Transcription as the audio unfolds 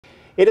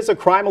It is a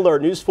crime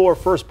alert. News 4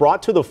 first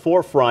brought to the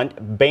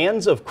forefront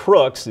bands of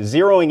crooks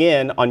zeroing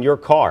in on your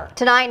car.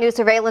 Tonight, new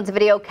surveillance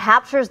video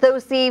captures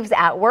those thieves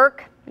at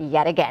work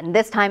yet again,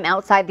 this time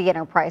outside the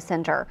Enterprise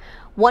Center.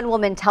 One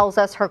woman tells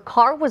us her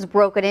car was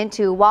broken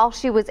into while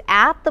she was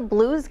at the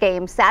Blues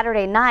game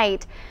Saturday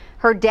night.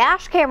 Her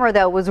dash camera,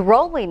 though, was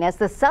rolling as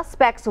the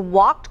suspects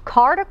walked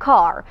car to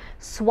car,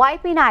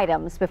 swiping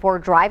items before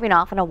driving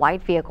off in a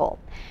white vehicle.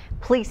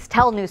 Police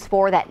tell News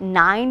 4 that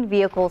 9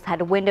 vehicles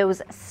had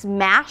windows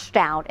smashed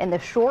out in the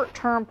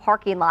short-term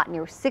parking lot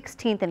near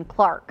 16th and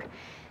Clark.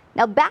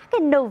 Now, back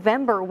in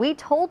November, we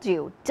told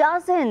you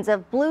dozens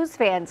of Blues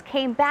fans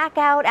came back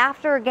out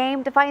after a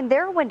game to find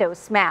their windows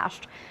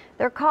smashed.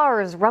 Their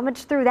cars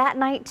rummaged through that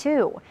night,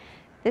 too.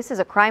 This is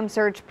a crime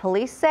surge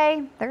police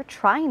say they're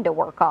trying to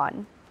work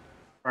on.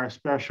 Our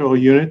special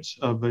units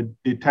of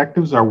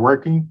detectives are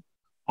working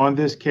on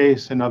this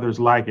case and others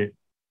like it.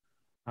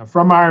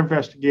 From our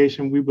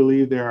investigation, we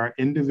believe there are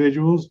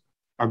individuals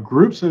or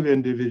groups of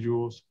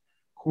individuals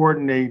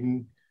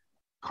coordinating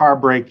car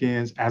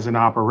break-ins as an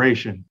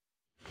operation.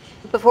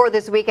 Before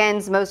this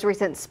weekend's most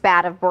recent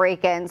spat of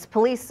break-ins,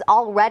 police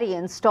already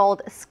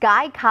installed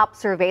Sky Cop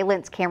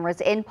surveillance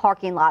cameras in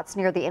parking lots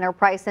near the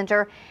Enterprise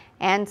Center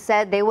and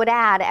said they would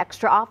add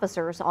extra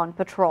officers on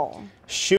patrol.